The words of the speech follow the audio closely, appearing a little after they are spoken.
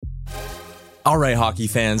All right, hockey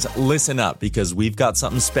fans, listen up because we've got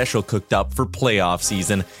something special cooked up for playoff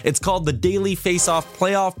season. It's called the Daily Face-Off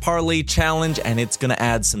Playoff Parlay Challenge, and it's going to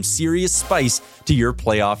add some serious spice to your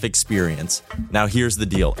playoff experience. Now, here's the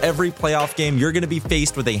deal. Every playoff game, you're going to be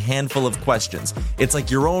faced with a handful of questions. It's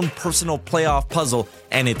like your own personal playoff puzzle,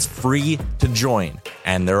 and it's free to join.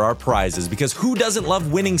 And there are prizes, because who doesn't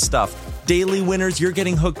love winning stuff? Daily winners, you're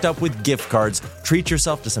getting hooked up with gift cards. Treat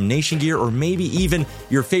yourself to some Nation gear or maybe even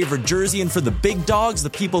your favorite jersey. And for the big dogs, the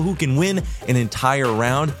people who can win an entire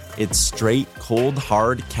round, it's straight, cold,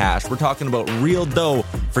 hard cash. We're talking about real dough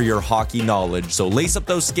for your hockey knowledge. So lace up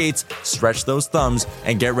those skates, stretch those thumbs,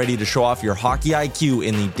 and get ready to show off your hockey IQ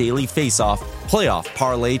in the Daily Face-Off Playoff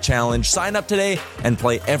Parlay Challenge. Sign up today and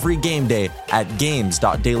play every game day at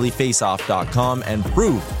games.dailyfaceoff.com and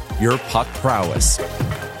prove your puck prowess.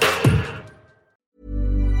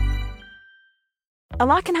 A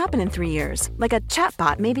lot can happen in 3 years, like a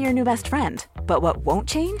chatbot may be your new best friend. But what won't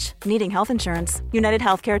change? Needing health insurance. United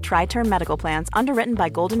Healthcare Tri-Term Medical Plans, underwritten by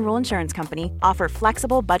Golden Rule Insurance Company, offer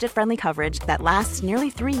flexible, budget-friendly coverage that lasts nearly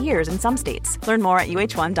 3 years in some states. Learn more at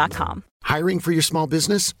UH1.com. Hiring for your small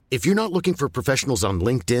business? If you're not looking for professionals on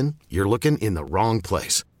LinkedIn, you're looking in the wrong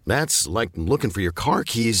place. That's like looking for your car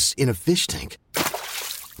keys in a fish tank.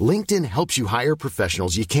 LinkedIn helps you hire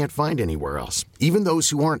professionals you can't find anywhere else, even those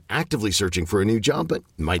who aren't actively searching for a new job but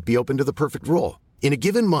might be open to the perfect role. In a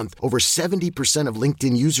given month, over 70% of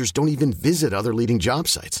LinkedIn users don't even visit other leading job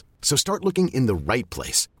sites. So start looking in the right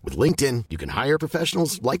place. With LinkedIn, you can hire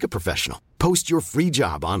professionals like a professional. Post your free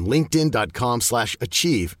job on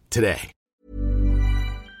linkedin.com/achieve today.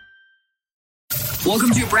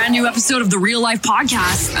 Welcome to a brand new episode of the Real Life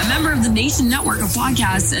Podcast, a member of the Nation Network of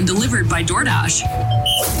podcasts and delivered by DoorDash.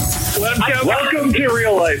 Welcome to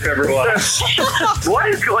Real Life, everyone. What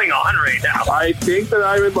is going on right now? I think that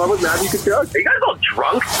I'm in love with Matthew Tkachuk. Are you guys all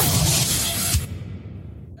drunk?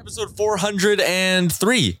 Episode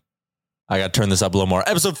 403. I got to turn this up a little more.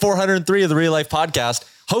 Episode 403 of the Real Life Podcast,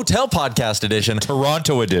 Hotel Podcast Edition.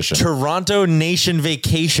 Toronto Edition. Toronto Nation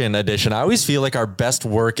Vacation Edition. I always feel like our best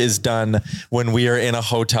work is done when we are in a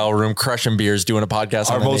hotel room, crushing beers, doing a podcast.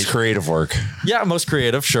 Our most creative work. Yeah, most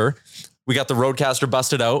creative, sure. We got the Roadcaster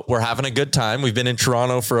busted out. We're having a good time. We've been in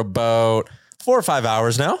Toronto for about 4 or 5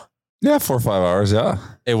 hours now. Yeah, 4 or 5 hours, yeah.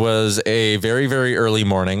 It was a very, very early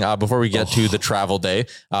morning. Before we get to the travel day,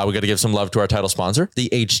 we got to give some love to our title sponsor, the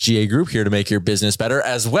HGA Group, here to make your business better,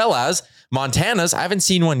 as well as Montana's. I haven't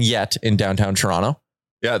seen one yet in downtown Toronto.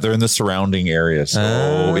 Yeah, they're in the surrounding area.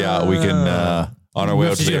 So, yeah, we can, on our way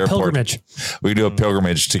out to the airport, we do a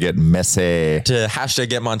pilgrimage to get messy. To hashtag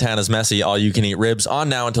Get Montana's Messy, all you can eat ribs on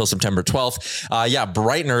now until September 12th. Yeah,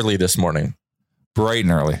 bright and early this morning. Bright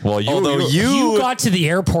and early. Well, you got to the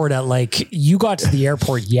airport at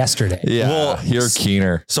yesterday. Yeah, well, you're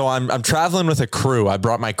keener. So I'm traveling with a crew. I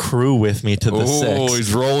brought my crew with me to the 6. Oh,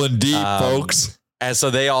 he's rolling deep, folks. And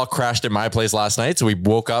so they all crashed at my place last night. So we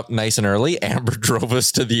woke up nice and early. Amber drove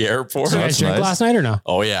us to the airport. So you guys drank last night or no?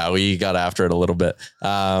 Oh yeah, we got after it a little bit.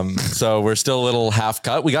 So we're still a little half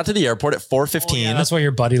cut. We got to the airport at 4:15. Oh, yeah, that's why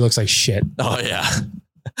your buddy looks like shit. Oh yeah.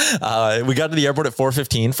 We got to the airport at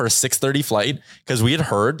 4:15 for a 6:30 flight because we had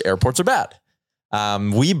heard airports are bad.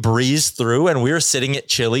 We breezed through and we were sitting at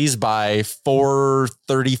Chili's by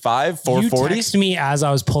 4:35, 4:40. You texted me as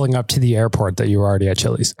I was pulling up to the airport that you were already at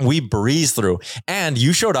Chili's. We breezed through and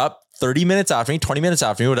you showed up 30 minutes after me, 20 minutes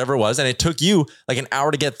after me, whatever it was. And it took you like an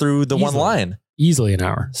hour to get through the one line. Easily an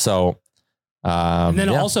hour. So, and then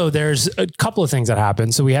also there's a couple of things that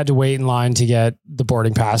happened. So we had to wait in line to get the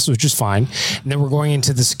boarding pass, which is fine. And then we're going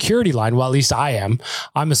into the security line. Well, at least I am.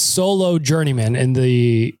 I'm a solo journeyman in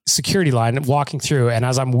the security line walking through. And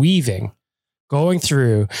as I'm going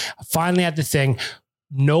through, finally at the thing,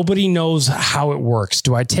 nobody knows how it works.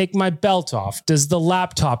 Do I take my belt off? Does the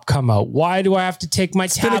laptop come out? Why do I have to take my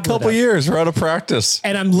tablet It's been a couple years. We're out of practice.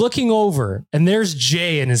 And I'm looking over and there's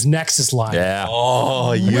Jay in his Nexus line. Yeah.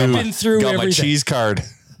 Oh, you whipping through got everything. my cheese card.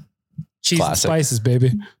 Cheese Classic. and spices,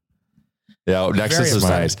 baby. Yeah, Nexus is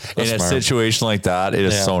nice. In a situation like that, it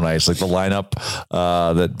is so nice. Like the lineup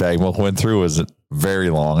that Bagmilk went through was very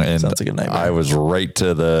long. And sounds like a nightmare. I was right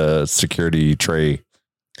to the security tray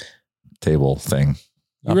table thing.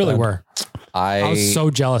 You really were. I was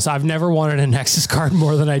so jealous. I've never wanted a Nexus card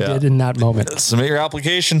more than I did in that moment. Submit your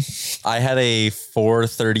application. I had a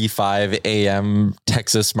 4:35 a.m.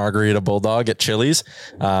 Texas Margarita Bulldog at Chili's.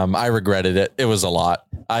 I regretted it. It was a lot.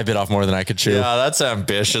 I bit off more than I could chew. Yeah, that's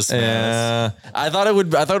ambitious, man. I thought it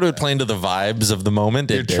would play into the vibes of the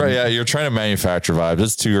moment. You're trying to manufacture vibes.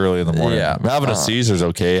 It's too early in the morning. Yeah. Having a Caesar's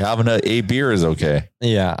okay. Having a beer is okay.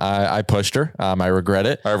 Yeah, I pushed her. I regret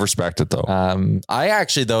it. I respect it though. I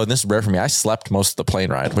actually, though, and this is rare for me, I slept most of the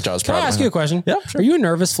plane ride, which I was Can proud I of. ask you a question? Yeah, sure. Are you a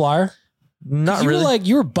nervous flyer? Not you really. Were like,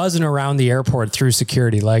 you were buzzing around the airport through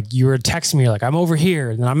security. Like you were texting me like, I'm over here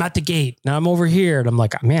and then I'm at the gate. Now I'm over here. And I'm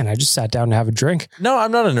like, man, I just sat down to have a drink. No,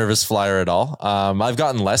 I'm not a nervous flyer at all. I've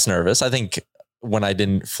gotten less nervous. I think when I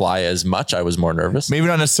didn't fly as much, I was more nervous. Maybe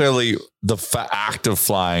not necessarily the act of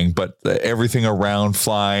flying, but everything around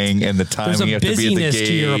flying and the timing you have to be at the gate.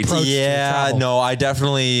 To your approach to no, I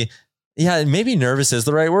definitely, maybe nervous is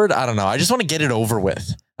the right word. I don't know. I just want to get it over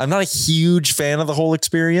with. I'm not a huge fan of the whole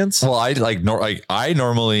experience. Well, I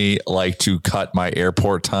normally like to cut my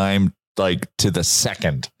airport time like to the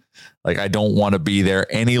second. Like I don't want to be there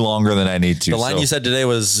any longer than I need to. The line you said today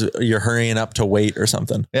was you're hurrying up to wait or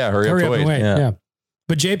something. Yeah, hurry up to wait. Yeah.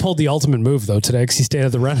 But Jay pulled the ultimate move though today because he stayed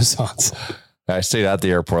at the Renaissance. I stayed at the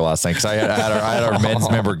airport last night because I had our men's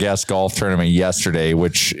member guest golf tournament yesterday,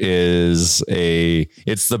 which is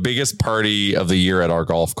it's the biggest party of the year at our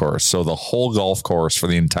golf course. So the whole golf course for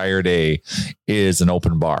the entire day is an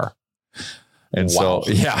open bar. And wow.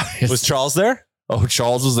 So, yeah. Was Charles there? Oh,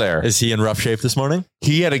 Charles was there. Is he in rough shape this morning?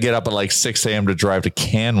 He had to get up at like 6 a.m. to drive to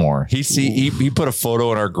Canmore. He put a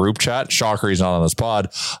photo in our group chat. Shocker, he's not on this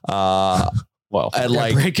pod. Well, at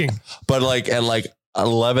like breaking, but like at like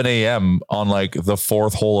 11 a.m. on like the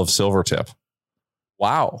 4th hole of Silvertip.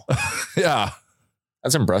 Wow. Yeah.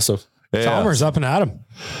 That's impressive. Yeah. Chalmers up and at him.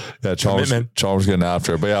 Yeah, Chalmers getting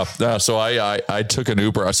after it. But yeah, so I took an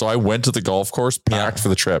Uber. So I went to the golf course, packed for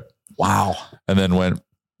the trip. Wow. And then went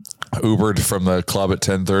Ubered from the club at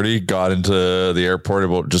 10:30, got into the airport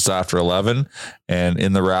about just after 11, and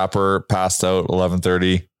in the wrapper, passed out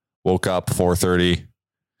 11:30, woke up 4:30.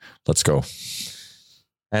 Let's go.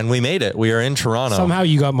 And we made it. We are in Toronto. Somehow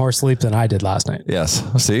you got more sleep than I did last night. Yes.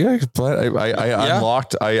 See, I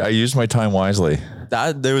unlocked. I used my time wisely.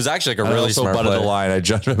 There was actually like a really smart play. The line. I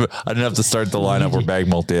didn't have to start the lineup where Bag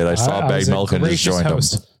Milk did. I saw Bag Milk and just joined him.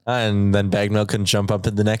 And then Bag Milk couldn't jump up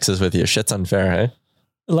in the Nexus with you. Shit's unfair, hey?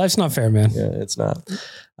 Life's not fair, man. Yeah, it's not.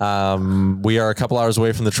 We are a couple hours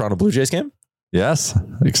away from the Toronto Blue Jays game. Yes.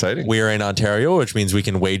 Exciting. We are in Ontario, which means we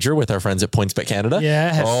can wager with our friends at PointsBet Canada.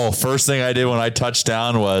 Yeah. Oh, first thing I did when I touched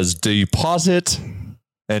down was deposit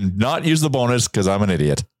and not use the bonus because I'm an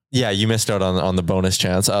idiot. Yeah, you missed out on the bonus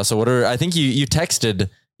chance. So I think you texted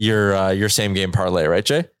your same game parlay, right,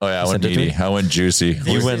 Jay? Oh yeah, I went meaty. I went juicy.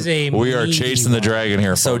 We are chasing the dragon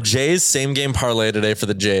here. So folks. Jay's same game parlay today for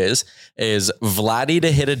the Jays is Vladdy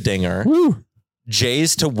to hit a dinger,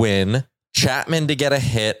 Jays to win, Chapman to get a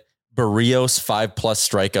hit, Barrios 5+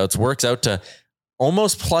 strikeouts, works out to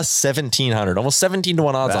almost plus 1,700, almost 17 to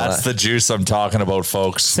 1 odds on that. That's the juice I'm talking about,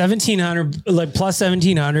 folks. 1,700, like plus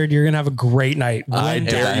 1,700, you're going to have a great night. I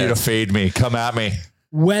dare you to fade me. Come at me.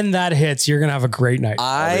 When that hits, you're going to have a great night.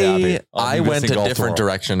 I went a different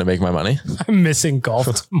direction to make my money. I'm missing golf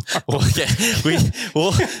tomorrow. Okay,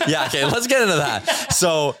 let's get into that.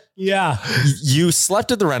 So yeah, you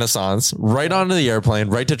slept at the Renaissance, right onto the airplane,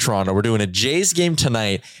 right to Toronto. We're doing a Jays game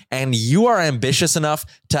tonight, and you are ambitious enough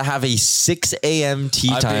to have a 6 a.m. tee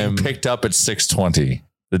time. I'm being picked up at 6:20.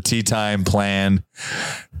 The tee time plan.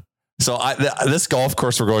 So this golf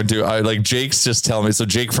course we're going to, Jake's just telling me. So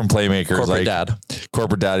Jake from Playmakers,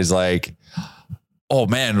 corporate dad. He's like, oh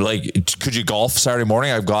man, like, could you golf Saturday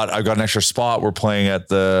morning? I've got an extra spot. We're playing at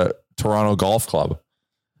the Toronto Golf Club.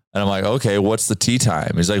 And I'm like, okay, what's the tee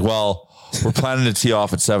time? He's like, well, we're planning to tee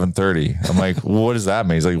off at 7:30. I'm like, well, what does that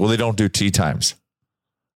mean? He's like, well, they don't do tee times.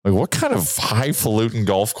 Like, what kind of highfalutin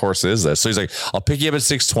golf course is this? So he's like, I'll pick you up at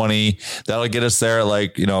 6:20. That'll get us there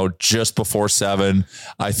just before 7.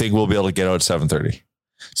 I think we'll be able to get out at 7:30.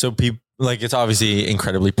 So people, it's obviously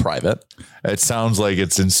incredibly private. It sounds like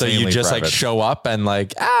it's insanely So you just private. show up and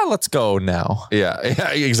let's go now. Yeah,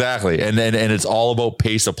 exactly. And it's all about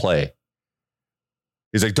pace of play.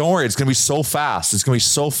 He's like, don't worry, it's going to be so fast. It's going to be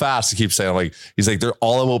so fast. He keeps saying, he's like, they're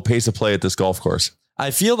all about pace of play at this golf course.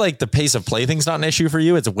 I feel like the pace of play thing's not an issue for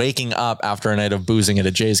you. It's waking up after a night of boozing at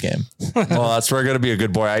a Jays game. Well, that's where I got to be a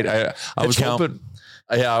good boy. I was hoping.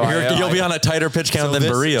 Yeah, you'll be on a tighter pitch count than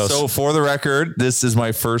Barrios. So for the record, this is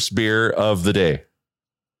my first beer of the day.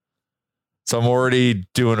 So I'm already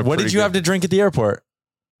doing What did you have to drink at the airport?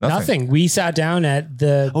 Nothing. We sat down at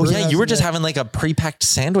the. Oh yeah, you were just having a pre-packed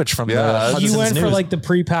sandwich from the Hudson's You went News. for the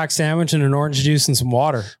pre-packed sandwich and an orange juice and some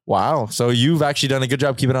water. Wow. So you've actually done a good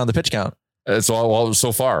job keeping it on the pitch count. It's all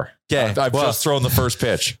so far. Okay, I've just thrown the first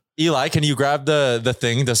pitch. Eli, can you grab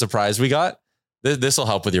the surprise we got? This will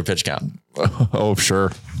help with your pitch count. Oh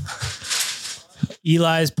sure.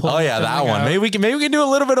 Eli's pulling. Oh yeah, that one. Maybe we can do a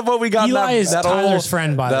little bit of what we got. Eli is Tyler's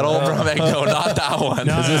friend, by the way. That old no, not that one.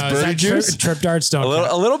 No, is this birdie juice? Trip darts don't.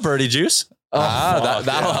 A little birdie juice.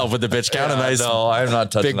 That'll help with the bitch count. No, I'm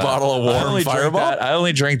not touching big that. bottle of warm Fireball. I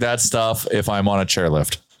only drink that stuff if I'm on a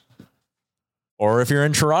chairlift. Or if you're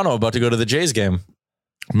in Toronto about to go to the Jays game.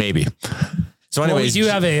 Maybe. So anyways, you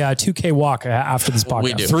have a 2K walk after this podcast.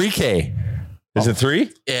 We do. 3K. Is it 3?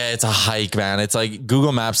 Yeah, it's a hike, man. It's like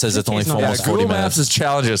Google Maps says it's only almost 40 Google minutes. Maps is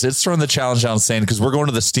challenges. It's throwing the challenge down saying because we're going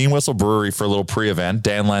to the Steam Whistle Brewery for a little pre-event.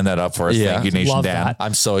 Dan lined that up for us. Yeah. Thank you, Nation Love Dan. that.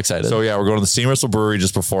 I'm so excited. So yeah, we're going to the Steam Whistle Brewery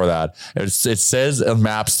just before that. It says on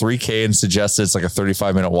maps 3K and suggests it's like a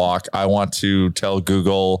 35-minute walk. I want to tell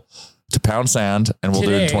Google to pound sand and we'll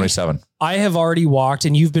do it in 27. I have already walked,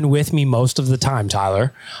 and you've been with me most of the time,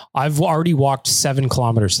 Tyler. I've already walked 7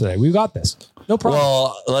 kilometers today. We got this. No problem.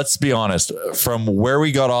 Well, let's be honest. From where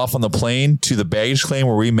we got off on the plane to the baggage claim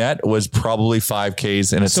where we met was probably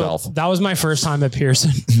 5Ks in itself. That was my first time at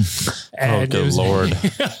Pearson. And good Lord.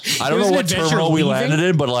 I don't know what terminal we landed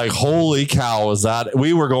in, but like, holy cow, was that?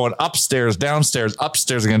 We were going upstairs, downstairs,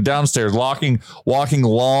 upstairs again, downstairs, walking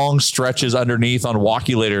long stretches underneath on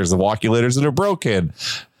walkulators, the walkulators that are broken.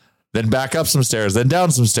 Then back up some stairs, then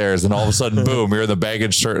down some stairs, and all of a sudden, boom, you're in the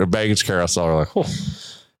baggage carousel. We're like, oh.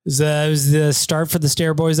 It was the start for the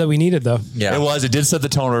Stair Boys that we needed, though. Yeah, it was. It did set the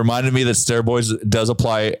tone. It reminded me that Stair Boys does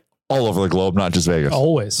apply all over the globe, not just Vegas.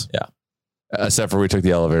 Always. Yeah. Except for we took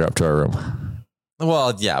the elevator up to our room.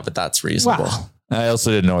 Well, yeah, but that's reasonable. Wow. I also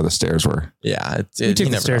didn't know where the stairs were. Yeah. We took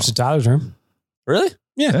the stairs to Tyler's room. Really?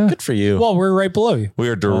 Yeah. Good for you. Well, we're right below you. We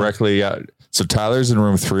are directly out. So Tyler's in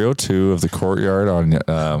room 302 of the courtyard on,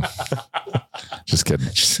 just kidding.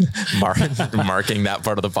 Marking that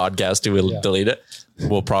part of the podcast to delete it.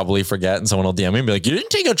 We'll probably forget and someone will DM me and be like, you didn't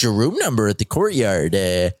take out your room number at the courtyard.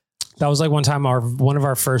 That was like one time one of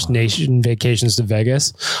our first nation vacations to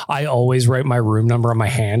Vegas. I always write my room number on my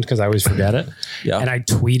hand because I always forget it. Yeah. And I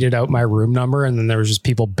tweeted out my room number, and then there was just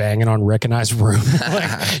people banging on Rick and I's room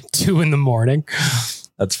like 2 a.m.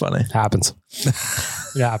 That's funny. Happens.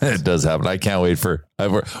 Yeah, it does happen. I can't wait for.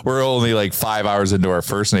 We're only like 5 hours into our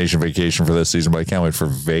first nation vacation for this season, but I can't wait for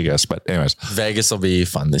Vegas. But anyways, Vegas will be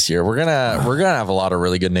fun this year. We're gonna have a lot of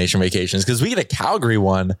really good nation vacations because we get a Calgary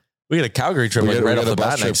one. We get a Calgary trip right off the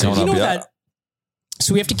bat next season. You know that.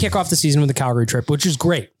 So we have to kick off the season with the Calgary trip, which is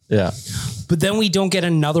great. Yeah. But then we don't get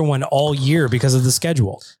another one all year because of the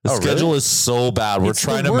schedule. The schedule is so bad. We're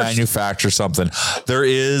trying to manufacture something. There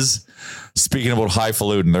is. Speaking about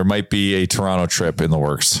highfalutin, there might be a Toronto trip in the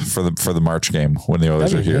works for the March game when the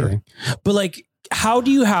Oilers are here. But like, how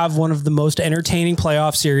do you have one of the most entertaining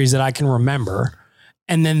playoff series that I can remember,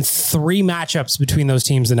 and then 3 matchups between those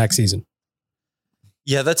teams the next season?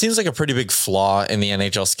 Yeah, that seems like a pretty big flaw in the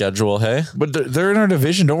NHL schedule, hey? But they're in our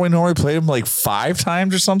division. Don't we normally play them like 5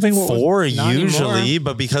 times or something? 4 usually,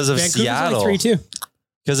 but because of Vancouver's Seattle. Like 3-2.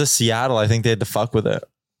 Because of Seattle, I think they had to fuck with it.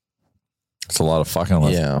 It's a lot of fucking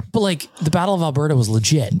left. Yeah. But like, the Battle of Alberta was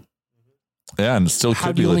legit. Yeah, and it still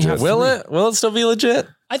could be legit. Will it still be legit?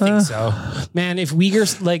 I think so. Man, if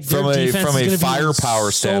Uyghurs, like, their defense from is a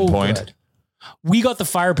firepower standpoint, good. We got the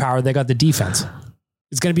firepower, they got the defense.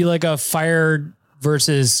 It's going to be like a fire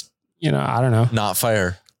versus, I don't know. Not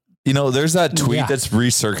fire. There's that tweet that's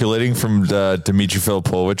recirculating from Dmitry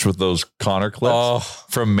Filipovich with those Connor clips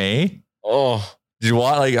from May. Oh, did you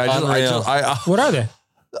want what are they?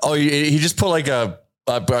 Oh, he just put like a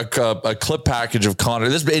clip package of Connor.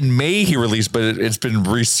 This in May he released, but it's been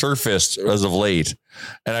resurfaced as of late.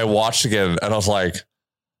 And I watched again, and I was like,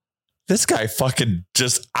 "This guy fucking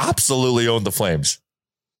just absolutely owned the Flames."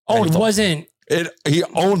 Oh, it wasn't. He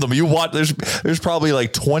owned them. You watch. There's probably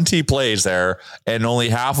like 20 plays there, and only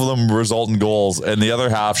half of them result in goals, and the other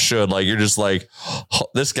half should. Like you're just like, oh,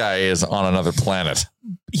 this guy is on another planet.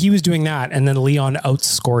 He was doing that, and then Leon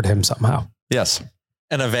outscored him somehow. Yes.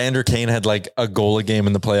 And Evander Kane had like a goal a game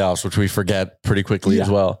in the playoffs, which we forget pretty quickly as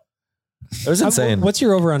well. It was insane. What's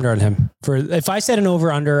your over under on him? If I set an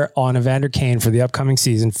over under on Evander Kane for the upcoming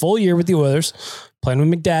season, full year with the Oilers, playing with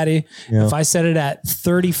McDaddy, if I set it at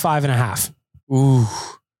 35.5. Ooh.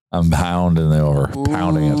 I'm pounding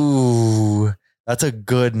it. Ooh. That's a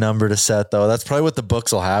good number to set though. That's probably what the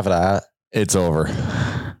books will have it at. It's over.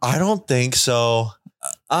 I don't think so.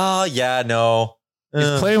 Yeah, no.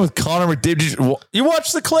 He's playing with Connor McDavid. You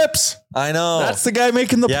watch the clips. I know. That's the guy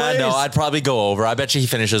making the plays. Yeah, no, I'd probably go over. I bet you he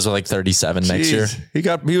finishes with like 37 next year. He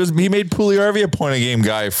made Puljujärvi a point a game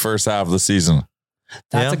guy first half of the season.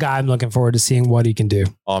 That's a guy I'm looking forward to seeing what he can do.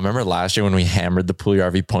 Oh, remember last year when we hammered the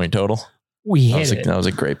Puljujärvi point total? We hit it. That was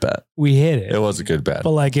a great bet. We hit it. It was a good bet. But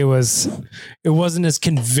like it wasn't as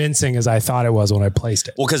convincing as I thought it was when I placed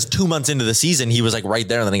it. Well, because 2 months into the season, he was like right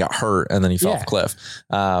there and then he got hurt and then he fell off a cliff.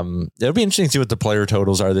 It'll be interesting to see what the player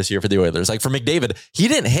totals are this year for the Oilers. Like for McDavid, he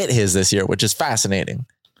didn't hit his this year, which is fascinating.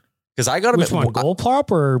 Because I got him Which at one? Goal prop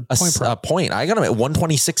or point a prop? point. I got him at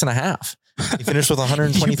 126.5. He finished with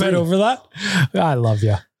 123. You bet over that? I love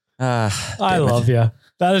you. I love you.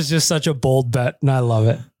 That is just such a bold bet, and I love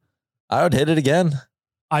it. I would hit it again.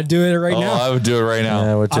 I'd do it right now. I would do it right now.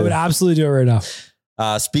 Yeah, I would absolutely do it right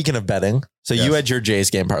now. Speaking of betting, so you had your Jays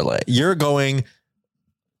game parlay. You're going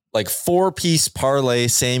like 4-piece parlay,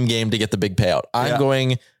 same game to get the big payout. I'm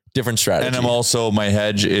going different strategy. And I'm also, my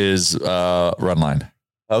hedge is run line.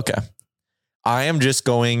 Okay. I am just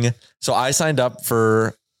going. So I signed up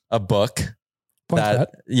for a book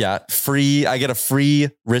free. I get a free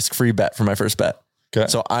risk-free bet for my first bet. Okay.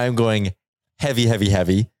 So I'm going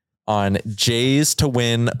heavy on Jays to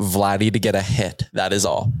win, Vladdy to get a hit. That is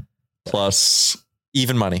all. Plus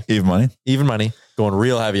even money. Even money. Going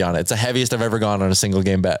real heavy on it. It's the heaviest I've ever gone on a single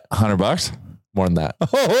game bet. $100? More than that.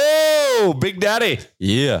 Oh, Big Daddy.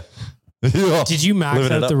 Yeah. Did you max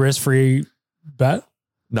out the risk-free bet?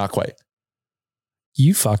 Not quite.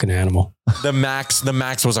 You fucking animal. The max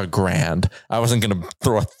was $1,000. I wasn't going to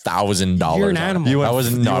throw $1,000. You're an animal. I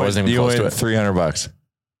wasn't even close to it. $300.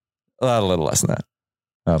 A little less than that.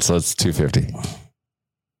 Oh, so it's $250.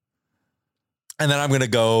 And then I'm going to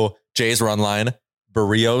go Jays run line,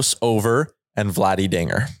 Barrios over, and Vladdy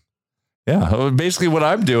dinger. Yeah. Basically what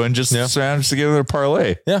I'm doing, just together a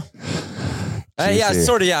parlay. Yeah.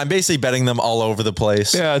 Sort of. Yeah. I'm basically betting them all over the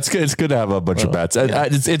place. Yeah. It's good. It's good to have a bunch of bets. Yeah.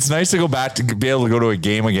 It's nice to go back to be able to go to a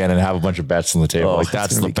game again and have a bunch of bets on the table. Like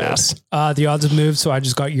that's the best. The odds have moved. So I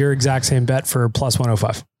just got your exact same bet for plus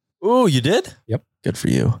 105. Oh, you did? Yep. Good for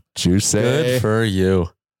you. Juicy. Good for you.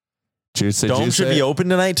 Juicy. Dome should be open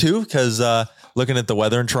tonight too. Cause, looking at the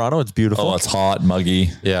weather in Toronto, it's beautiful. Oh, it's hot, muggy.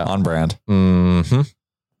 Yeah. On brand.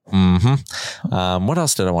 What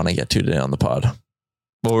else did I want to get to today on the pod?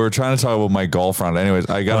 Well, we were trying to talk about my golf round. Anyways,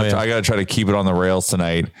 I gotta try to keep it on the rails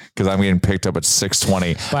tonight because I'm getting picked up at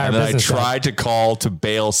 6:20. And then I tried to call to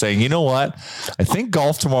bail saying, you know what? I think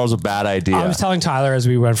golf tomorrow is a bad idea. I was telling Tyler as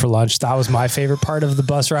we went for lunch, that was my favorite part of the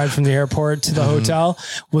bus ride from the airport to the hotel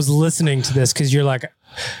was listening to this. Cause you're like,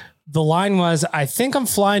 the line was, I think I'm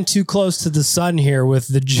flying too close to the sun here with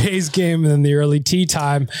the Jays game and then the early tea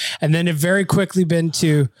time. And then it very quickly been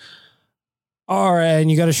to, all right, and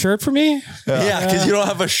you got a shirt for me? Yeah, because you don't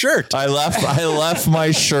have a shirt. I left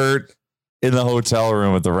my shirt in the hotel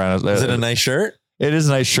room at the rent. Is it a nice shirt? It is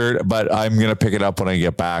a nice shirt, but I'm going to pick it up when I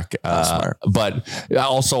get back. Smart. But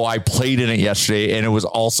also I played in it yesterday and it was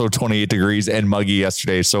also 28 degrees and muggy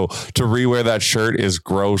yesterday. So to rewear that shirt is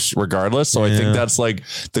gross regardless. So I think that's like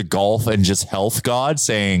the golf and just health god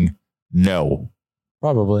saying no.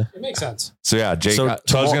 Probably. It makes sense. So yeah, Jake, I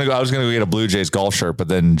was going to go get a Blue Jays golf shirt, but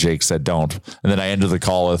then Jake said don't. And then I ended the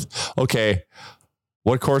call with, okay,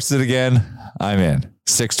 what course is it again? I'm in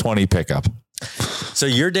 6:20 pickup. So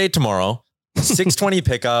your day tomorrow, 6:20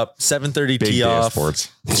 pickup, 7:30 tee off.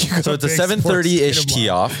 Sports. So it's a 7:30-ish tee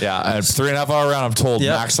off. Yeah, and 3.5 hour round, I'm told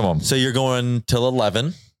maximum. So you're going till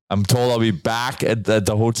 11. I'm told I'll be back at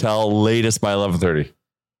the hotel latest by 11:30.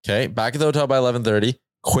 Okay, back at the hotel by 11:30.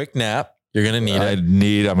 Quick nap. You're going to need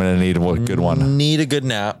it. I'm going to need a good one. Need a good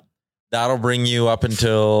nap. That'll bring you up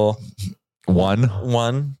until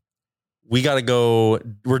 1. We got to go.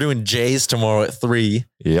 We're doing Jays tomorrow at 3.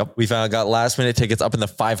 Yep. We got last minute tickets up in the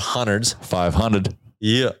 500s. 500.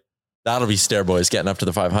 Yeah. That'll be Stair Boys getting up to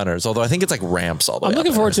the 500s. Although I think it's like ramps all the way. I'm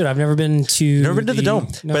looking forward to it. I've never been to the Dome.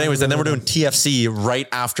 But anyways, and then we're doing TFC right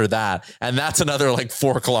after that. And that's another like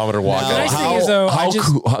 4-kilometer walk. The nice thing is though,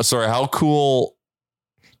 how cool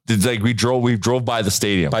did we drove by the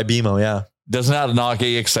stadium. By BMO, yeah. Doesn't that not get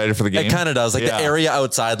you excited for the game? It kind of does. Like the area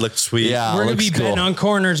outside looked sweet. Yeah. We're going to be betting on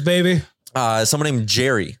corners, baby. Someone named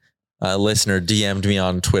Jerry, a listener, DM'd me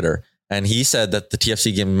on Twitter. And he said that the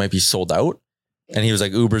TFC game might be sold out. And he was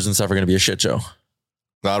like, Ubers and stuff are going to be a shit show.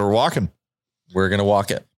 Glad we're walking. We're going to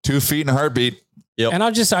walk it. 2 feet and a heartbeat. Yep. And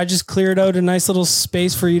I just cleared out a nice little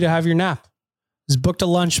space for you to have your nap. Just booked a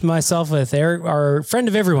lunch myself with Eric, our friend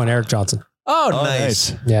of everyone, Eric Johnson. Oh,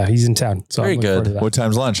 nice. Yeah, he's in town. So very good. What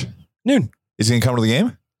time's lunch? Noon. Is he going to come to the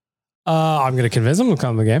game? I'm going to convince him to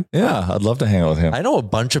come to the game. Yeah, I'd love to hang out with him. I know a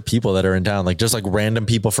bunch of people that are in town, like just like random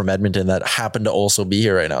people from Edmonton that happen to also be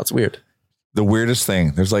here right now. It's weird. The weirdest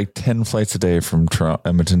thing, there's like 10 flights a day from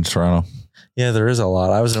Edmonton to Toronto. Yeah, there is a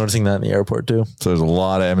lot. I was noticing that in the airport too. So there's a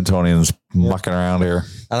lot of Edmontonians mucking around here.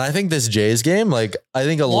 And I think this Jays game, like I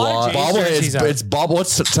think a lot. It's Bob.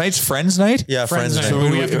 What's tonight's Friends night? Yeah, Friends night. So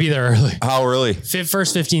we have to be there early. How early?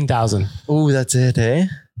 First 15,000. Oh, that's it, eh?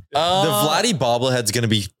 The Vladdy bobblehead's going to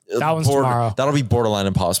be that one's tomorrow. That'll be borderline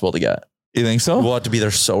impossible to get. You think so? We'll have to be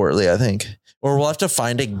there so early, I think, or we'll have to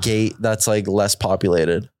find a gate that's like less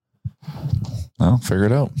populated. Well, figure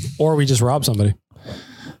it out. Or we just rob somebody.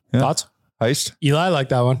 Thoughts? Heist? Eli liked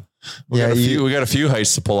that one. We got a few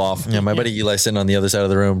heists to pull off. Yeah, my buddy Eli sitting on the other side of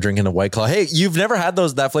the room drinking a White Claw. Hey, you've never had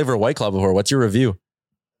that flavor of White Claw before. What's your review?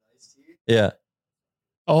 Yeah.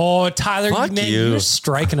 Oh, Tyler, Fuck man, you. you're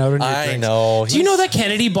striking out on your I drinks. know. Do you know that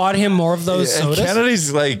Kennedy bought him more of those sodas?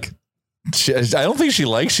 Kennedy's like, I don't think she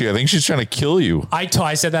likes you. I think she's trying to kill you. I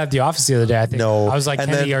said that at the office the other day. I think No. I was like, And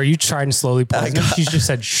Kennedy, then- are you trying to slowly poison him? She just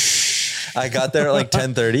said, shh. I got there at like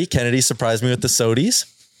 10:30. Kennedy surprised me with the sodies,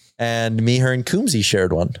 and me, her, and Coombsy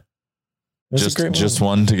shared one. It was a great Just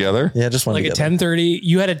one together? Yeah, just one Like together. at 10:30.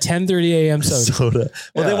 You had a 10:30 a.m. soda.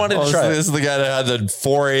 Well, they wanted to try This it. is the guy that had the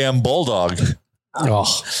 4 a.m. Bulldog. Oh,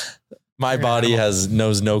 My body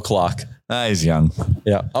knows no clock. He's young.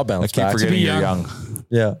 Yeah, I'll I bounce keep back. forgetting be you're young. young.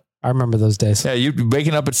 Yeah. I remember those days. Yeah, you'd be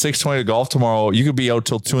waking up at 6:20 to golf tomorrow. You could be out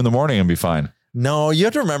till 2 a.m. and be fine. No, you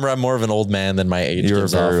have to remember I'm more of an old man than my age. You're a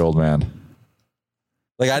gives very off. old man.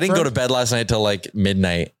 Like I didn't go to bed last night till like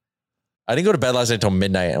midnight. I didn't go to bed last night till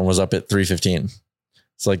midnight and was up at 3:15.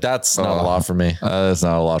 So like that's not a lot for me. That's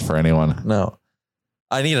not a lot for anyone. No.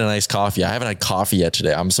 I need a nice coffee. I haven't had coffee yet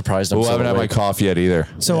today. I'm surprised. I haven't had my coffee yet either.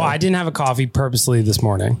 So I didn't have a coffee purposely this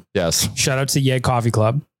morning. Yes. Shout out to Yay Coffee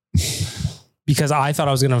Club because I thought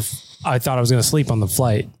I was gonna sleep on the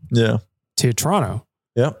flight to Toronto.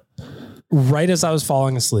 Yep. Right as I was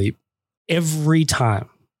falling asleep, every time,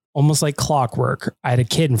 almost like clockwork, I had a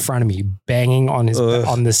kid in front of me banging on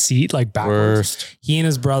the seat like backwards. Worst. He and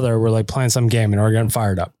his brother were like playing some game and were getting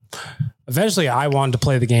fired up. Eventually, I wanted to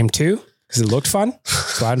play the game too because it looked fun.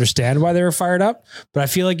 So I understand why they were fired up. But I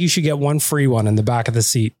feel like you should get one free one in the back of the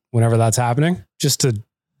seat whenever that's happening, just to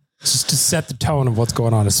set the tone of what's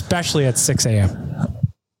going on, especially at 6 a.m.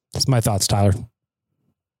 That's my thoughts, Tyler.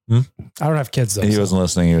 I don't have kids though. He wasn't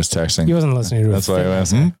listening. He was texting. He wasn't listening to That's why I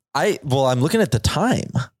asked. I'm looking at the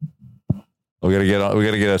time. We gotta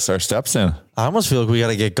get our steps in. I almost feel like we got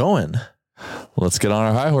to get going. Let's get on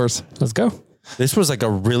our high horse. Let's go. This was like a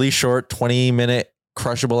really short 20-minute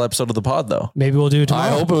crushable episode of the pod though. Maybe we'll do it tomorrow.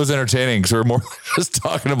 I hope it was entertaining because we're more just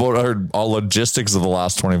talking about our logistics of the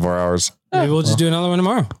last 24 hours. Maybe we'll just do another one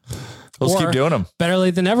tomorrow. Let's keep doing them. Better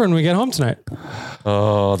late than never when we get home tonight.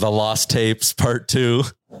 Oh, the Lost Tapes Part 2.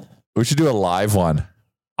 We should do a live one.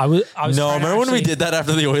 I was No, remember when we did that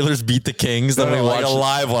after the Oilers beat the Kings? Then we like watched a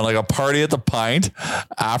live one, like a party at the Pint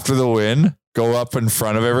after the win. Go up in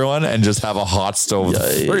front of everyone and just have a hot stove.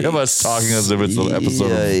 The three of us talking as if it's an episode.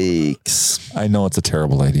 Yikes. I know it's a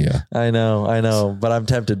terrible idea. I know, but I'm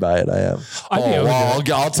tempted by it. I am.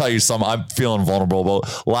 I'll tell you something. I'm feeling vulnerable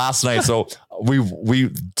about last night. So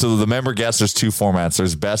so the member guests, there's two formats.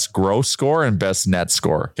 There's best gross score and best net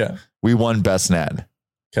score. Okay. We won best net.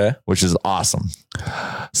 Okay. Which is awesome.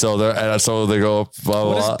 So they go, blah,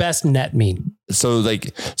 What blah, does best net mean? So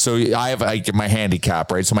I have my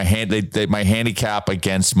handicap, right? So my handicap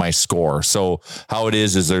against my score. So how it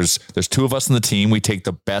is there's two of us in the team. We take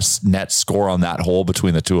the best net score on that hole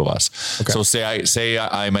between the two of us. Okay. So say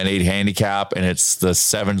I'm an 8 handicap and it's the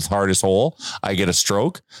 7th hardest hole. I get a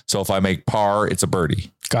stroke. So if I make par, it's a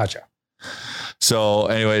birdie. Gotcha. So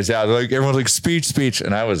anyways, yeah, like everyone's like speech.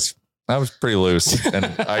 And I was pretty loose and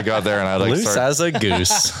I got there and I like loose as a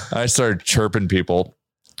goose. I started chirping people.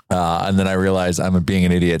 And then I realized I'm being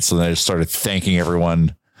an idiot. So then I just started thanking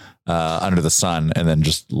everyone under the sun and then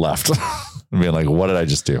just left and being like, what did I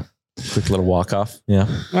just do? Quick little walk off. Yeah.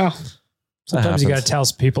 Well, sometimes you got to tell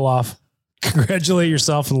some people off. Congratulate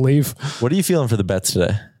yourself and leave. What are you feeling for the bets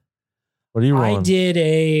today? What are you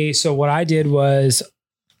rolling? So what I did was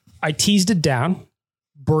I teased it down.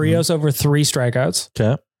 Barrios over 3 strikeouts.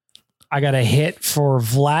 Okay. I got a hit for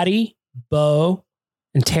Vladdy, Bo,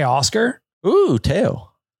 and Teoscar. Ooh, Teo.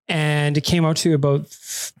 And it came out to about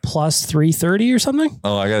plus 330 or something.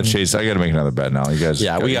 Oh, I got to chase. I got to make another bet now. You guys.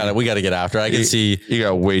 Yeah, we got to get after. I can see you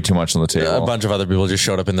got way too much on the table. A bunch of other people just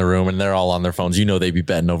showed up in the room and they're all on their phones. You know, they'd be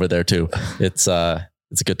betting over there too. It's a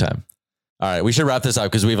good time. All right. We should wrap this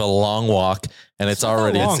up because we have a long walk and it's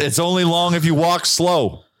already, it's only long if you walk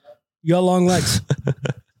slow. You got long legs.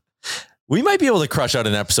 We might be able to crush out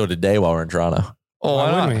an episode a day while we're in Toronto. Oh,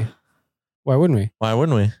 Why wouldn't we? Why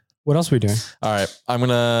wouldn't we? What else are we doing? All right. I'm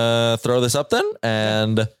going to throw this up then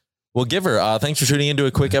and we'll give her. Thanks for tuning into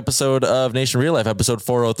a quick episode of Nation Real Life, episode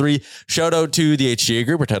 403. Shout out to the HGA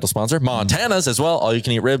Group, our title sponsor, Montana's as well. All you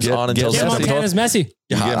can eat ribs on until 7 o'clock. Montana's messy.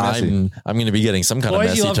 Yeah, I'm going to be getting some kind of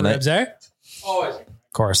messy you love tonight. Ribs, eh? Always.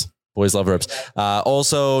 Of course. Boys love ribs.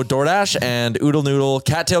 Also, DoorDash and Oodle Noodle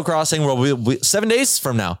Cattail Crossing will be 7 days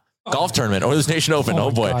from now. golf tournament, Oilers Nation Open.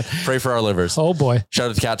 Oh boy. God. Pray for our livers. Oh boy. Shout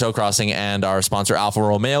out to Cattail Crossing and our sponsor Alfa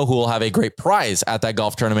Romeo, who will have a great prize at that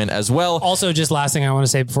golf tournament as well. Also, just last thing I want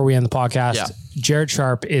to say before we end the podcast, Jared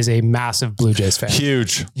Sharp is a massive Blue Jays fan.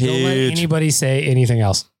 Huge. Don't let anybody say anything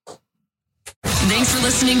else. Thanks for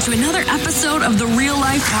listening to another episode of the Real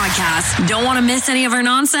Life Podcast. Don't want to miss any of our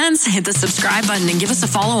nonsense? Hit the subscribe button and give us a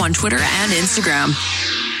follow on Twitter and Instagram.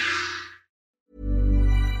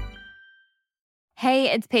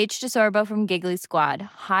 Hey, it's Paige DeSorbo from Giggly Squad.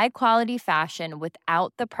 High quality fashion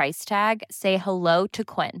without the price tag. Say hello to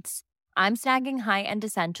Quince. I'm snagging high-end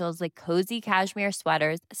essentials like cozy cashmere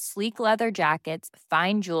sweaters, sleek leather jackets,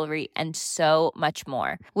 fine jewelry, and so much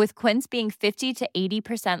more. With Quince being 50 to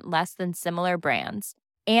 80% less than similar brands.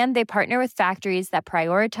 And they partner with factories that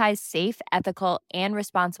prioritize safe, ethical, and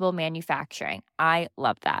responsible manufacturing. I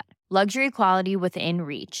love that. Luxury quality within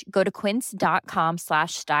reach. Go to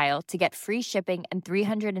quince.com/style to get free shipping and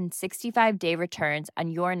 365-day returns on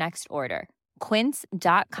your next order.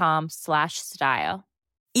 Quince.com/style.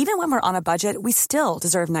 Even when we're on a budget, we still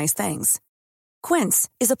deserve nice things. Quince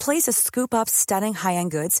is a place to scoop up stunning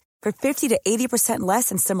high-end goods for 50 to 80% less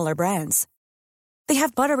than similar brands. They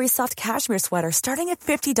have buttery soft cashmere sweaters starting at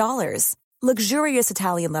 $50, luxurious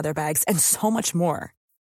Italian leather bags, and so much more.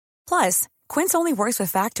 Plus, Quince only works with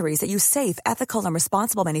factories that use safe, ethical, and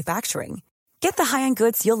responsible manufacturing. Get the high-end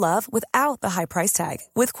goods you'll love without the high price tag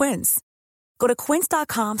with Quince. Go to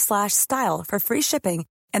quince.com/style for free shipping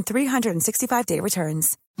and 365-day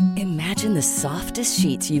returns. Imagine the softest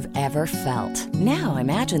sheets you've ever felt. Now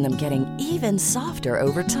imagine them getting even softer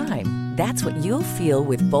over time. That's what you'll feel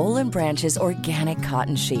with Boll & Branch's organic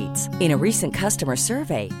cotton sheets. In a recent customer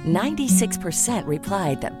survey, 96%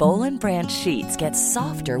 replied that Boll & Branch sheets get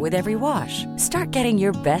softer with every wash. Start getting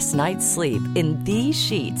your best night's sleep in these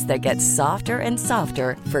sheets that get softer and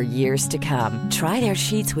softer for years to come. Try their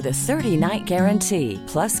sheets with a 30-night guarantee.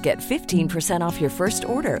 Plus, get 15% off your first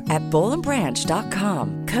order at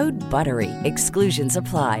bollandbranch.com. Code BUTTERY. Exclusions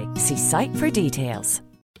apply. See site for details.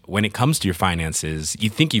 When it comes to your finances, you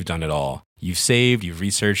think you've done it all. You've saved, you've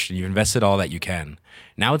researched, and you've invested all that you can.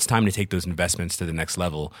 Now it's time to take those investments to the next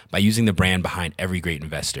level by using the brand behind every great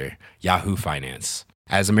investor, Yahoo Finance.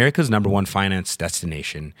 As America's #1 finance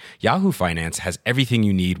destination, Yahoo Finance has everything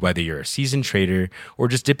you need, whether you're a seasoned trader or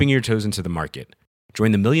just dipping your toes into the market.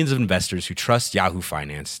 Join the millions of investors who trust Yahoo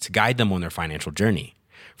Finance to guide them on their financial journey.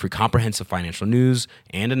 For comprehensive financial news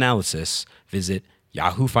and analysis, visit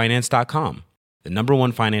yahoofinance.com, the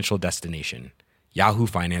 #1 financial destination,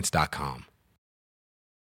 yahoofinance.com.